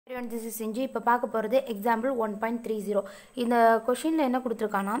This is Sinju. இப்போ பார்க்க போகிறது example 1.30. இந்த கொஷினில் என்ன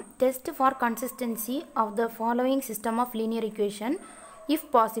கொடுத்துருக்கானா test for consistency of the following system of linear equation if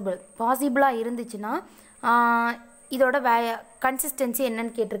possible. பாசிபிளாக இருந்துச்சுன்னா இதோட கன்சிஸ்டன்சி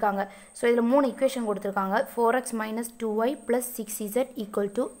என்னன்னு கேட்டிருக்காங்க. ஸோ இதில் 3 ஈக்குவேஷன் கொடுத்துருக்காங்க. 4x minus 2y plus 6z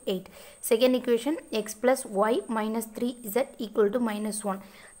equal to 8. Second equation x plus y minus 3z equal to minus 1.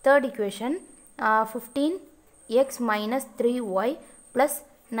 Third equation 15x minus 3y plus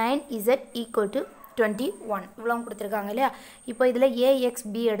 9z equal to 21. இவ்வளோ கொடுத்துருக்காங்க இல்லையா. இப்போ இதில் ax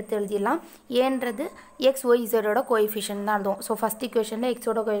b எடுத்து எழுதிடலாம். ஏன்றது x y z ஓட coefficient தான் எழுதுவோம். ஸோ ஃபஸ்ட் ஈக்குவேஷனில் x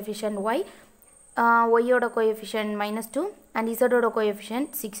ஓட கோஎஃபிஷியன்ட் y, y ஓட கோஎஃபிஷியன்ட் -2 அண்ட் z ஓட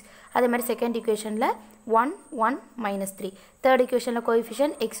கோஎஃபிஷியன்ட் 6. அதே மாதிரி செகண்ட் ஈக்குவேஷனில் 1 1 -3. தேர்ட் ஈக்குவேஷனில்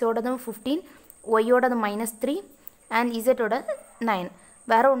coefficient x ஓடதும் 15, y ஓடது -3 and z ஓட 9.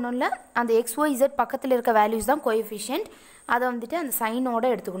 வேறு ஒன்றும் இல்லை, அந்த எக்ஸ் ஒய் இசட் பக்கத்தில் இருக்க வேல்யூஸ் தான் கோஎஃபிஷியன்ட். அதை வந்துட்டு அந்த சைனோடு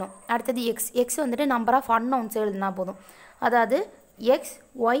எடுத்துக்கணும். அடுத்தது எக்ஸ் வந்துட்டு நம்பர் ஆஃப் அன்னவுன்ஸ் எழுதுனா போதும். அதாவது எக்ஸ்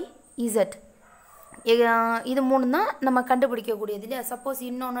ஒய் இசட் இது 3 தான் நம்ம கண்டுபிடிக்கக்கூடியது இல்லையா. சப்போஸ்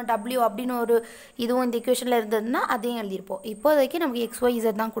இன்னொன்று டபிள்யூ அப்படின்னு ஒரு இதுவும் இந்த ஈக்குவேஷனில் இருந்ததுன்னா அதையும் எழுதியிருப்போம். இப்போதைக்கு நமக்கு எக்ஸ் ஒய்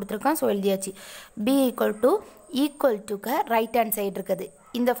இசட் தான் கொடுத்துருக்கான். ஸோ எழுதியாச்சு. B equal டுக்க right hand side இருக்குது.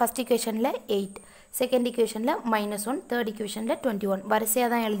 இந்த ஃபஸ்ட் ஈக்குவேஷனில் 8, செகண்ட் ஈக்குவேஷனில் -1, தேர்ட் ஈக்குவேஷனில் 21 வரிசையாக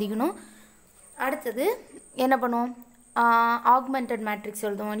தான் எழுதிக்கணும். அடுத்தது என்ன பண்ணுவோம், ஆக்மெண்டட் மேட்ரிக்ஸ்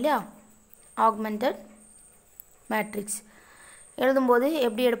எழுதுவோம் இல்லையா. ஆக்மெண்டட் மேட்ரிக்ஸ் எழுதும்போது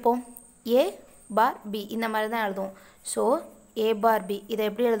எப்படி எடுப்போம், ஏ பார் பி இந்த மாதிரி தான் எழுதுவோம். ஸோ ஏ பார் பி இதை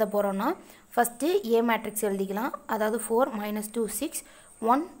எப்படி எழுத போகிறோன்னா ஃபஸ்ட்டு ஏ மேட்ரிக்ஸ் எழுதிக்கலாம். அதாவது 4 -2 6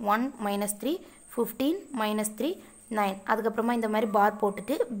 1 1 -3 15 -3 9. அதுக்கப்புறமா இந்த மாதிரி பார்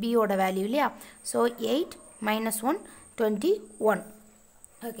போட்டுட்டு பியோட வேல்யூ இல்லையா. ஸோ 8 -1 21.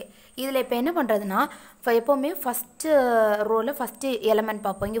 ஓகே, இதில் இப்போ என்ன பண்ணுறதுன்னா இப்போ எப்போவுமே ஃபஸ்ட்டு ரோவில் ஃபஸ்ட்டு எலமெண்ட்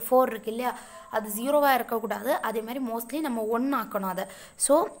பார்ப்போம். இங்கே 4 இருக்குது இல்லையா, அது 0வாக இருக்கக்கூடாது. அதே மாதிரி மோஸ்ட்லி நம்ம 1 ஆக்கணும் அதை.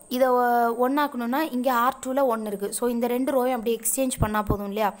 ஸோ இதை 1 ஆக்கணும்னா இங்கே R2ல் 1 இருக்குது. ஸோ இந்த 2 ரோயும் அப்படியே எக்ஸ்சேஞ்ச் பண்ணால் போதும்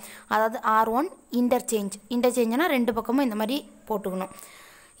இல்லையா. அதாவது R1 இன்டர்சேஞ்ச்னா 2 பக்கமும் இந்த மாதிரி போட்டுக்கணும்.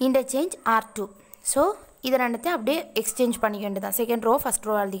 Interchange R2. ஸோ இதை ரெண்டுத்தையும் அப்படியே எக்ஸ்சேஞ்ச் பண்ணிக்க வேண்டியதான். செகண்ட் ரோ ஃபஸ்ட்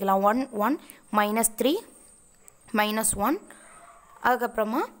ரோ எழுதிக்கலாம். 1 1 -3 -1.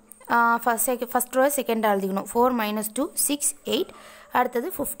 அதுக்கப்புறமா ஃபஸ்ட் ரோ செகண்ட் எழுதிக்கணும். 4 -2 6 8. அடுத்தது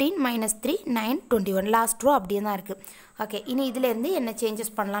 15 -3 9 21. லாஸ்ட் ரோ அப்படியே தான் இருக்குது. ஓகே, இனி இதிலேருந்து என்ன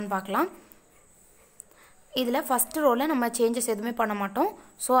சேஞ்சஸ் பண்ணலான்னு பார்க்கலாம். இதில் ஃபஸ்ட்டு ரோவில் நம்ம சேஞ்சஸ் எதுவுமே பண்ண மாட்டோம்.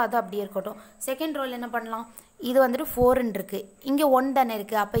 ஸோ அது அப்படியே இருக்கட்டும். செகண்ட் ரோவில் என்ன பண்ணலாம், இது வந்துட்டு 4ன்னு இருக்குது, இங்கே 1 தானே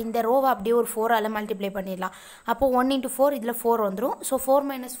இருக்குது. அப்போ இந்த ரோவை அப்படியே ஒரு 4ஆல் மல்டிப்ளை பண்ணிடலாம். அப்போ 1 × 4 இதில் 4 வந்துடும். ஸோ 4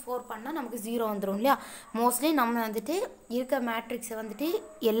 - 4 பண்ணால் நமக்கு 0 வந்துடும் இல்லையா. மோஸ்ட்லி நம்ம வந்துட்டு இருக்க மேட்ரிக்ஸை வந்துட்டு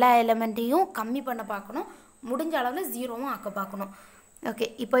எல்லா எலமெண்ட்டையும் கம்மி பண்ண பார்க்கணும். முடிஞ்ச அளவில் 0வும் ஆக்க பார்க்கணும். ஓகே,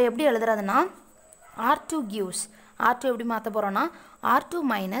 இப்போ எப்படி எழுதுறதுன்னா R2 gives, R2 எப்படி மாற்ற போகிறோன்னா R2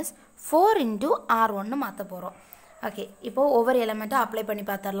 - 4 × R1 மாற்ற போகிறோம். ஓகே, இப்போது ஒவ்வொரு எலமெண்ட்டாக அப்ளை பண்ணி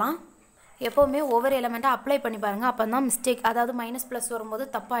பார்த்துடலாம். எப்போவுமே ஒவ்வொரு எலமெண்ட்டாக அப்ளை பண்ணி பாருங்கள். அப்போ தான் மிஸ்டேக், அதாவது மைனஸ் வரும்போது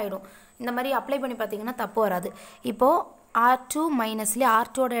தப்பாகிடும். இந்த மாதிரி அப்ளை பண்ணி பார்த்தீங்கன்னா தப்பு வராது. இப்போது R2 மைனஸ்லேயே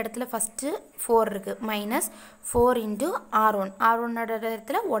R2ஓட இடத்துல ஃபஸ்ட்டு 4 இருக்குது. -4 × R1, R1ஓட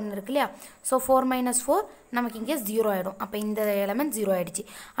இடத்துல 1 இருக்குது இல்லையா. ஸோ 4 - 4 நமக்கு இங்கே 0 ஆகிடும். அப்போ இந்த எலமெண்ட் 0 ஆகிடுச்சு.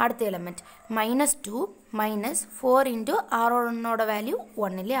 அடுத்த எலமெண்ட் -2 -4 × R1ஓட வேல்யூ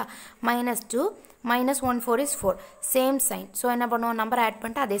 1 இல்லையா. -2 -1 4 is 4. Same sign. ஸோ என்ன பண்ணுவோம், நம்பர் ஆட்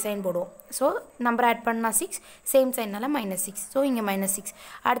பண்ணிட்டு அதே சைன் போடுவோம். ஸோ நம்பர் ஆட் பண்ணால் 6, சேம் சைன்னால -6. ஸோ இங்கே -6.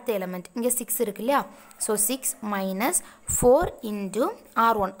 அடுத்த எலமெண்ட் இங்கே 6 இருக்கு இல்லையா. So 6 -4 ×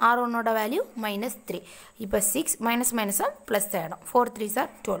 R1, R1ஓட value -3. இப்போ 6 - ப்ளஸ் ஆகிடும். 4 3s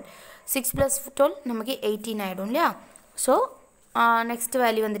are 12. 6 + 12 நமக்கு 18 ஆகிடும் இல்லையா. ஸோ நெக்ஸ்ட்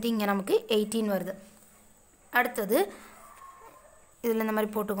வேல்யூ வந்துட்டு இங்கே நமக்கு 18 வருது. அடுத்தது இதில் இந்த மாதிரி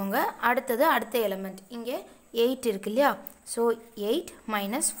போட்டுக்கோங்க. அடுத்தது அடுத்த எலமெண்ட் இங்கே 8 இருக்கு இல்லையா. ஸோ 8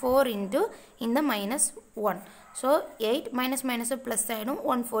 -4 × இந்த -1. ஸோ 8 - ப்ளஸ் ஆகிடும்.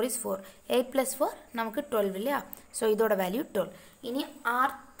 1 4 is 4. 8 + 4 நமக்கு 12 இல்லையா. ஸோ இதோட வேல்யூ 12. இனி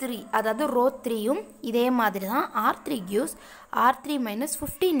R3, அதாவது ரோ 3யும் இதே மாதிரி தான். R3 gives R3 -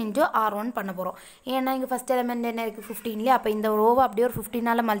 15 × R1 பண்ண போகிறோம். ஏன்னா இங்கே ஃபஸ்ட் எலமெண்ட் என்ன இருக்குது, 15 இல்லையா. அப்போ இந்த ரோவை அப்படியே ஒரு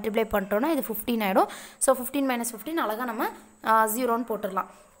 15ஆல் மல்டிப்ளை பண்ணிட்டோன்னா இது 15 ஆகிடும். ஸோ 15 - 15 அழகாக நம்ம 0ன்னு போட்டுடலாம்.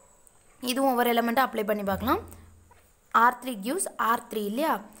 இதுவும் ஒவ்வொரு எலமெண்ட்டாக அப்ளை பண்ணி பார்க்கலாம். R3 gives R3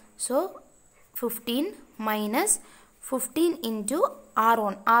 இல்லையா. ஸோ 15 - 15 ×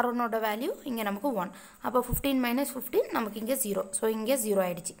 R1, R1ஓட வேல்யூ இங்கே நமக்கு 1. அப்போ 15 - 15 நமக்கு இங்கே 0. ஸோ இங்கே 0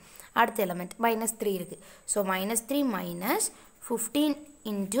 ஆகிடுச்சு. அடுத்த எலமெண்ட் -3 இருக்குது. ஸோ -3 - 15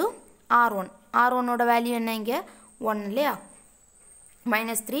 × R1, R1ஓட வேல்யூ என்ன இங்கே 1 இல்லையா.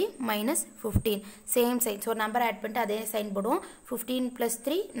 minus 3 minus 15 same sign so number add பண்ணிட்டு அதே sign போடுவோம் 15 plus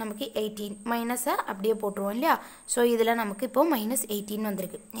 3 நமக்கு 18 minus அப்படியே போட்டுருவோம் இல்லையா so இதில் நமக்கு இப்போ minus 18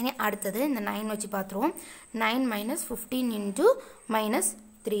 வந்திருக்கு இனி அடுத்தது இந்த 9 வச்சு பார்த்துருவோம் 9 minus 15 into minus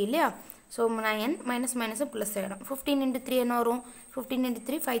 3 இல்லையா so 9 minus minus plus ஆகிடும் 15 into 3 என்ன வரும் 15 into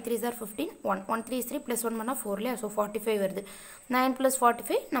 3 5 3s are 15 1 1 3 is 3 plus 1 பண்ணா 4 இல்லையா so 45 வருது 9 plus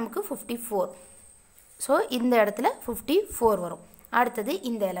 45 நமக்கு 54 so இந்த இடத்துல 54 வரும் அடுத்தது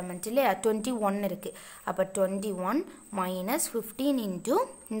இந்த எலிமெண்ட் இல்லையா 21 இருக்கு அப்ப 21 minus 15 into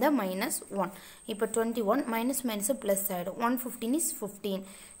இந்த minus 1 இப்போ 21 minus minus plus ஆயிடும் 115 is 15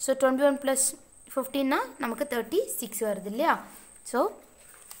 so 21 plus 15 னா நமக்கு 36 வருது இல்லையா so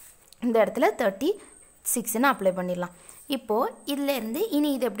இந்த இடத்துல 36 ன்னு அப்ளை பண்ணிடலாம் இப்போ இதில இருந்து இனி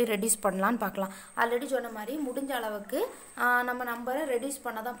இது எப்படி ரெடியூஸ் பண்ணலாம்னு பார்க்கலாம் ஆல்ரெடி சொன்ன மாதிரி முடிஞ்ச அளவுக்கு நம்ம நம்பரை ரெடியூஸ்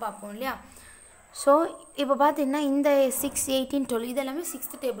பண்ண தான் பார்ப்போம் இல்லையா so இப்போ பாத்தீங்கன்னா இந்த 6 18 12 இதெல்லாம்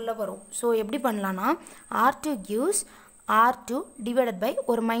 6th டேபிள்ல வரும் so எப்படி பண்ணலாம்னா r2 gives r2 divided by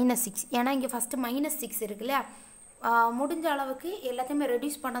ஒரு -6 ஏனா இங்க ஃபர்ஸ்ட் -6 இருக்குல முடிஞ்ச அளவுக்கு எல்லாத்தையுமே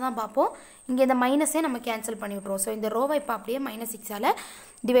ரெடியூஸ் பண்ண தான் பாப்போம் இங்க இந்த மைனஸே நம்ம கேன்சல் பண்ணி விட்டுறோம் so இந்த ரோவை இப்ப அப்படியே -6 ஆல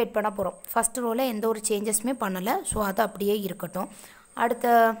டிவைட் பண்ண போறோம் ஃபர்ஸ்ட் ரோல எந்த ஒரு சேஞ்சஸ்மே பண்ணல so அது அப்படியே இருக்கட்டும் அடுத்த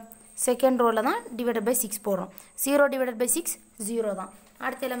செகண்ட் ரோல தான் divided by 6 போறோம் 0 divided by 6 0 தான்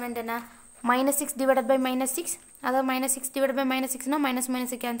அடுத்த எலிமெண்ட் என்ன minus 6 divided by minus 6 அதாவது minus 6 divided by minus 6 னா minus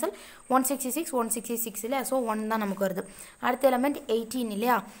minus cancel 166 இல்லையா so 1 தான் நமக்கு வருது அடுத்த எலிமெண்ட் 18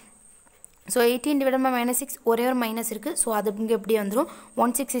 இல்லையா so 18 divided by minus 6 ஒரே ஒரு மைனஸ் இருக்கு so அது இங்க எப்படி வந்துரும்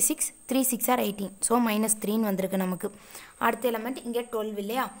 166 3 6 are 18 so minus 3 ன்னு வந்திருக்கு நமக்கு அடுத்த எலிமெண்ட் இங்க 12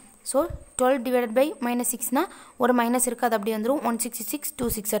 இல்லையா so 12 divided by minus 6 னா ஒரு மைனஸ் இருக்கு அது அப்படியே வந்துரும் 166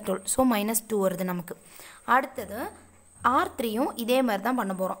 2 6 are 12 so minus 2 வருது நமக்கு அடுத்து r3 யும் இதே மாதிரி தான்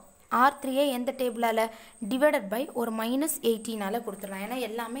பண்ண போறோம் r3 எந்த டேபிளால divided by ஒரு -18 ஆல கொடுத்துறலாம் ஏனா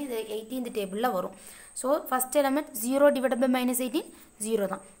எல்லாமே இது 18th டேபிள்ல வரும் so first element 0 divided by -18 0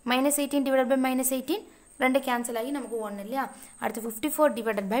 தான் -18 divided by -18 ரெண்டு கேன்சல் ஆகி நமக்கு 1 இல்லையா அடுத்து 54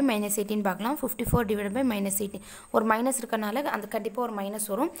 divided by -18 பார்க்கலாம் 54 divided by -18 ஒரு மைனஸ் இருக்கனால அந்த கண்டிப்பா ஒரு மைனஸ்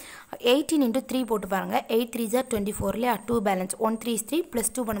வரும் 18 into 3 போட்டு பாருங்க 8 3s are 24 இல்லையா 2 பேலன்ஸ் 1 3 is 3 plus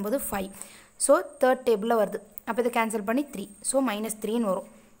 2 பண்ணும்போது 5 சோ தேர்ட் டேபிள்ல வருது அப்ப இத கேன்சல் பண்ணி 3 சோ -3 ன்னு வரும்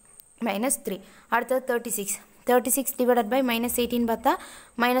minus 3 அடுத்து 36 divided by minus 18 பார்த்தா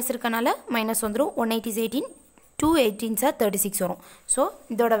மைனஸ் இருக்கனால மைனஸ் வந்துரும் 180 is 18 2 18s are 36 வரும் சோ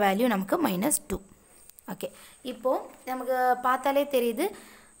இதோட வேல்யூ நமக்கு -2 ஓகே இப்போ நமக்கு பார்த்தாலே தெரியுது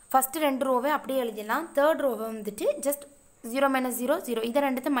ஃபர்ஸ்ட் ரெண்டு ரோவை அப்படியே எழுதிடலாம் தேர்ட் ரோவை வந்துட்டு just 0 0 0 இத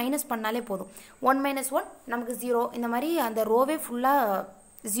ரெண்டுத்தை மைனஸ் பண்ணாலே போதும் 1 1 நமக்கு 0 இந்த மாதிரி அந்த ரோவே ஃபுல்லா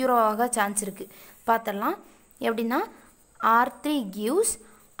 0 ஆக சான்ஸ் இருக்கு பார்த்தறலாம் எப்படினா r3 gives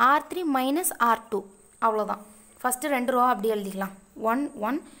r3 minus r2 அவ்வளவுதான் ஃபர்ஸ்ட் ரெண்டு ரோ அப்படியே எழுதிக்கலாம் 1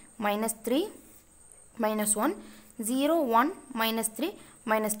 1 minus 3 minus 1 0 1 minus 3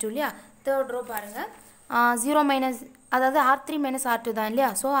 minus 2 இல்லையா தேர்ட் ரோ பாருங்க 0 minus அதாவது r3 minus r2 தான் இல்லையா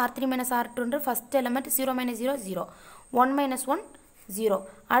சோ r3 minus r2 ன்ற ஃபர்ஸ்ட் எலிமெண்ட் 0 minus 0 0 1 minus 1 0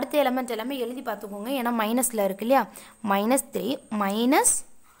 அடுத்த எலிமெண்ட் எல்லாமே எழுதி பார்த்துக்கோங்க ஏனா மைனஸ்ல இருக்கு இல்லையா -3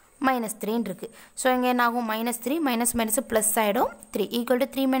 minus 3 இருக்கு சோ இங்க என்ன ஆகும் -3 minus plus ஆயிடும் 3 equal to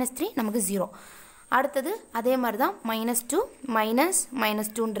 3 minus 3 நமக்கு 0 அடுத்து அதே மாதிரி தான் -2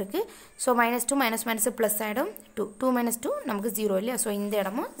 -2 இருக்கு சோ -2 minus plus ஆயிடும் 2 2 2 நமக்கு 0 இல்லையா சோ இந்த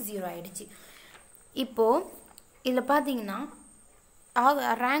இடமும் 0 ஆயிடுச்சு இப்போ இதுல பாத்தீங்கன்னா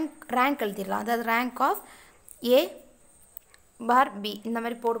ரேங்க் எழுதிரலாம் அதாவது rank of a bar b இந்த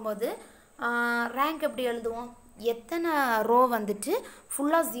மாதிரி போடும்போது ரேங்க் எப்படி எழுதுவோம் எத்தனை ரோ வந்துட்டு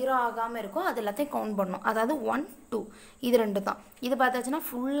ஃபுல்லா 0 ஆகாம இருக்கோ அது எல்லாத்தையும் கவுண்ட் பண்ணனும் அதாவது 1 2 இது ரெண்டு தான் இது பார்த்தாச்சுனா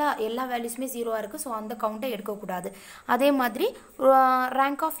ஃபுல்லா எல்லா வேல்யூஸ்மே 0 ஆ இருக்கு சோ அந்த கவுண்டை எடுக்க கூடாது அதே மாதிரி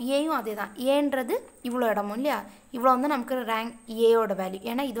ரேங்க் ஆஃப் a யும் அதேதான் a ன்றது இவ்ளோ இடமும் இல்லையா இவ்ளோ வந்து நமக்கு ரேங்க் a ஓட வேல்யூ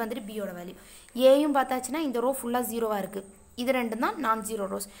ஏனா இது வந்து b ஓட வேல்யூ a யும் பார்த்தாச்சுனா இந்த ரோ ஃபுல்லா 0 ஆ இருக்கு இது ரெண்டு தான் நான் ஜீரோ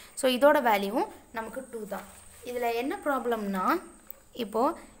ரோஸ் சோ இதோட வேல்யூவும் நமக்கு 2 தான் இதுல என்ன ப்ராப்ளம்னா இப்போ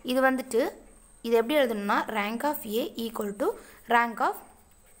இது வந்துட்டு இது எப்படி எழுதணும்னா rank of a equal to rank of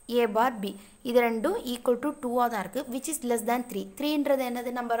a bar b இது ரெண்டும் equal to 2 ஆ தான் இருக்கு which is less than 3 3 ன்றது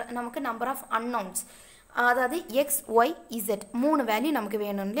என்னது நமக்கு number of unknowns அதாவது x y z மூணு வேல்யூ நமக்கு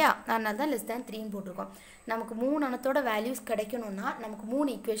வேணும் இல்லையா அதனால தான் less than 3 ன்னு போட்டுருக்கோம் நமக்கு மூணு அனத்தோட வேல்யூஸ் கிடைக்கணும்னா நமக்கு மூணு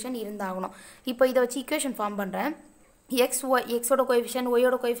ஈக்குவேஷன் இருந்தாகணும் இப்போ இத வச்சு ஈக்குவேஷன் ஃபார்ம் பண்றேன் x ஓட கோஎஃபிஷியன்ட் y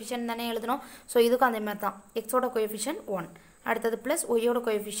ஓட கோஎஃபிஷியன்ட் தானே எழுதணும் சோ இதுக்கு அதே மாதிரி தான் x ஓட கோஎஃபிஷியன்ட் 1 அடுத்து பிளஸ் y ஓட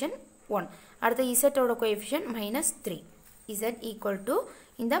கோஎஃபிஷியன்ட் 1 அடுத்து z ஓட கோஎஃபிஷியன்ட் -3 z equal to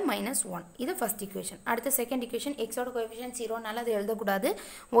இந்த -1 இது ஃபர்ஸ்ட் ஈக்குவேஷன். அடுத்த செகண்ட் ஈக்குவேஷன் x ஓட கோஎஃபிஷியன்ட் 0 னால அது எழுத கூடாது.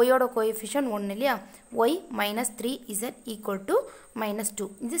 y ஓட கோஎஃபிஷியன்ட் 1 இல்லையா, y - 3z = -2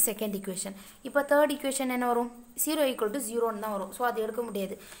 இது செகண்ட் ஈக்குவேஷன். இப்போ தேர்ட் ஈக்குவேஷன் என்ன வரும், 0 = 0 தான் வரும். ஸோ அது எடுக்க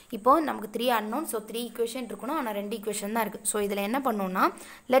முடியாது. இப்போ நமக்கு 3 unknown, ஸோ 3 ஈக்குவேஷன் இருக்கணும், ஆனால் 2 ஈக்குவேஷன் தான் இருக்குது. ஸோ இதில் என்ன பண்ணோம்னா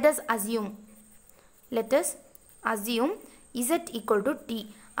let us assume z = t,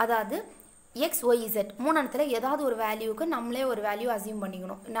 அதாவது x y z மூணுத்தில் ஏதாவது ஒரு வேல்யூக்கு நம்மளே ஒரு வேல்யூ அசியூம்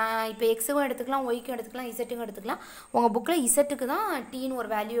பண்ணிக்கணும். நான் இப்போ எக்ஸுக்கும் எடுத்துக்கலாம், ஒய்க்கும் எடுத்துக்கலாம், இசட்டுக்கும் எடுத்துக்கலாம். உங்கள் புக்கில் இசட்டுக்கு தான் டீன்னு ஒரு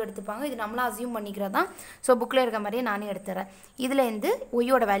வேல்யூ எடுத்துப்பாங்க, இது நம்மளாம் அசியூம் பண்ணிக்கிறது தான். ஸோ புக்கில் இருக்க மாதிரியே நானே எடுத்துறேன். இதுலேருந்து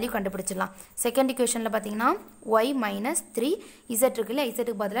ஒய்யோட வேல்யூ கண்டுபிடிச்சிடலாம். செகண்ட் ஈக்குவேஷனில் பார்த்தீங்கன்னா y - 3 z இருக்குல்ல,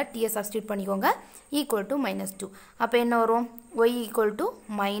 இசட்டுக்கு பதிலாக டிஎஸ் சப்ஸ்டியூட் பண்ணிக்கோங்க = -2. அப்போ என்ன வரும், y =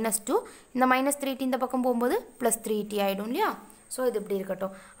 -2, இந்த -3t இந்த பக்கம் போகும்போது +3t ஆகிடும் இல்லையா. ஸோ இது இப்படி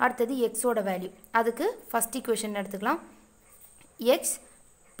இருக்கட்டும். அடுத்தது எக்ஸோட வேல்யூ, அதுக்கு ஃபஸ்ட் ஈக்குவேஷன் எடுத்துக்கலாம். எக்ஸ்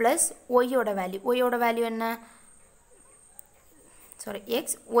ப்ளஸ் ஒய்யோட வேல்யூ, ஒய்யோட வேல்யூ என்ன,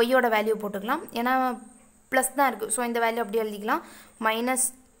 எக்ஸ் ஒய்யோட வேல்யூ போட்டுக்கலாம், ஏன்னா ப்ளஸ் தான் இருக்குது. ஸோ இந்த வேல்யூ அப்படி எழுதிக்கலாம்.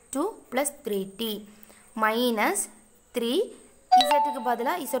 -2 + 3t -3 இசட்டுக்கு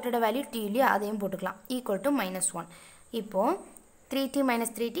பதிலாக இசட்டோட வேல்யூ t இல்லையா, அதையும் போட்டுக்கலாம் = -1. இப்போது 3t -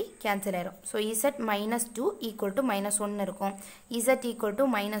 3t கேன்சல் ஆயிரும். ஸோ z -2 = -1 இருக்கும். z =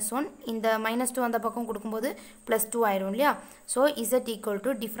 -1, இந்த -2 அந்த பக்கம் கொடுக்கும்போது +2 ஆயிரும் இல்லையா. So z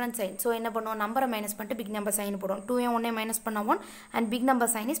 = different sign. So என்ன பண்ணுவோம், நம்பரை மைனஸ் பண்ணிட்டு பிக் நம்பர் சைன் போடுவோம். 2 1 மைனஸ் பண்ண 1 and big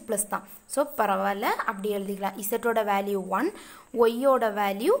number sign is plus தான். ஸோ பரவாயில்ல, அப்படி எழுதிக்கலாம். z வேல்யூ 1, ஒய்யோட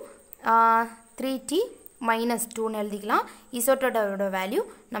வேல்யூ 3t - 2ன்னு எழுதிக்கலாம். இசட்டோட வேல்யூ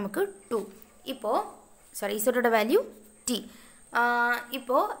நமக்கு 2. இப்போது இசட்டோட வேல்யூ t.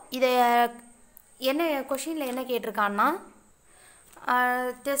 இப்போது இதை என்ன கொஷினில் என்ன கேட்டிருக்கான்னா,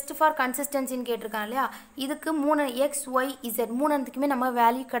 டெஸ்ட் ஃபார் கன்சிஸ்டன்சின்னு கேட்டிருக்கான் இல்லையா. இதுக்கு 3 x y z மூணுத்துக்குமே நம்ம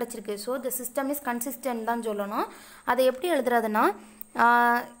வேல்யூ கிடச்சிருக்கு. So the system is consistent தான் சொல்லணும். அதை எப்படி எழுதுறதுன்னா,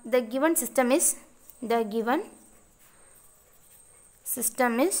 the given system is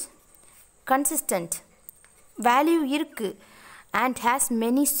consistent, value இருக்குது and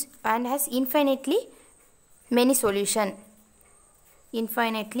has infinitely many solution.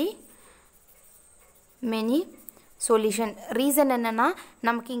 Reason என்னன்னா,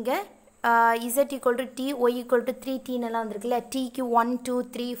 நமக்கு இங்கே z = t, y = 3t எல்லாம் வந்துருக்குல்ல. tக்கு 1 2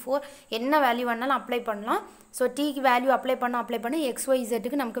 3 4 என்ன வேல்யூ வேணாலும் அப்ளை பண்ணலாம். ஸோ டீக்கு வேல்யூ அப்ளை பண்ண எக்ஸ் ஒய்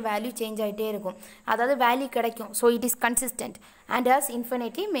இசட்டுக்கு நமக்கு வேல்யூ சேஞ்ச் ஆகிட்டே இருக்கும், அதாவது வேல்யூ கிடைக்கும். So it is consistent and has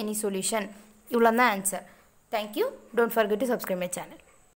infinitely many solution. இவ்வளோ தான் answer. Thank you. Don't forget to subscribe my channel.